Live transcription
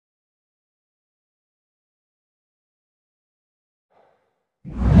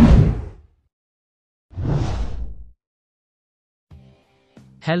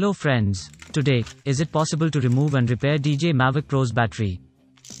Hello friends, today, is it possible to remove and repair Dji Mavic Pro's battery?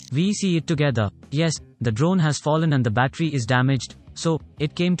 We see it together. Yes, the drone has fallen and the battery is damaged, so,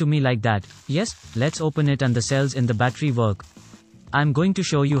 it came to me like that. Yes, let's open it and the cells in the battery work. I'm going to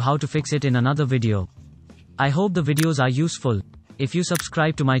show you how to fix it in another video. I hope the videos are useful. If you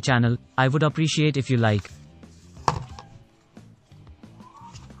subscribe to my channel, I would appreciate if you like.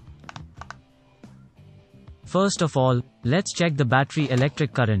 First of all, let's check the battery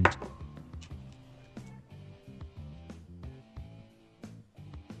electric current.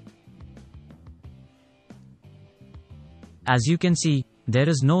 As you can see, there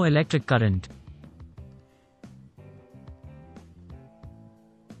is no electric current.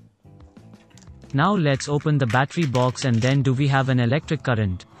 Now let's open the battery box and then do we have an electric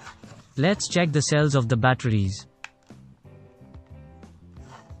current? Let's check the cells of the batteries.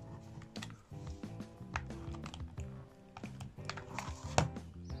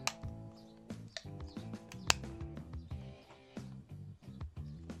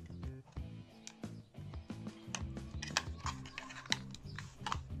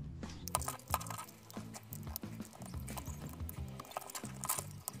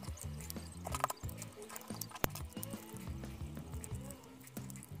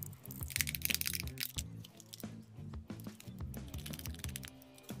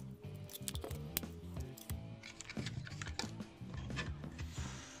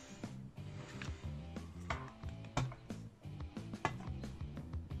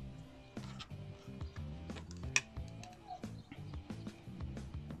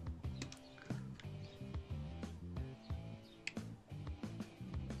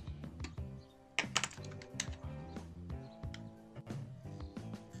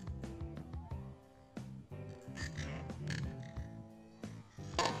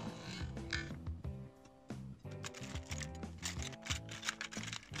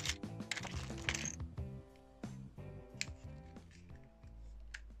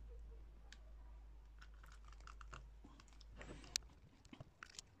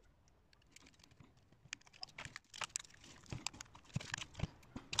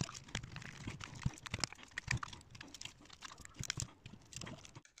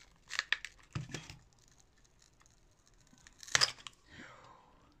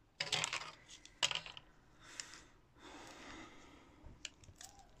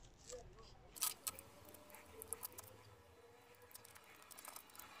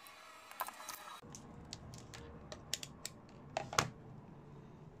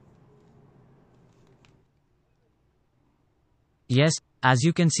 Yes, as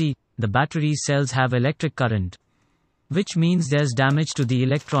you can see, the battery cells have electric current, which means there's damage to the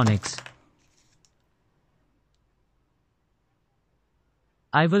electronics.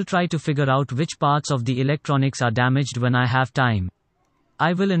 I will try to figure out which parts of the electronics are damaged when I have time.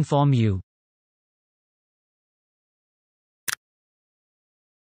 I will inform you.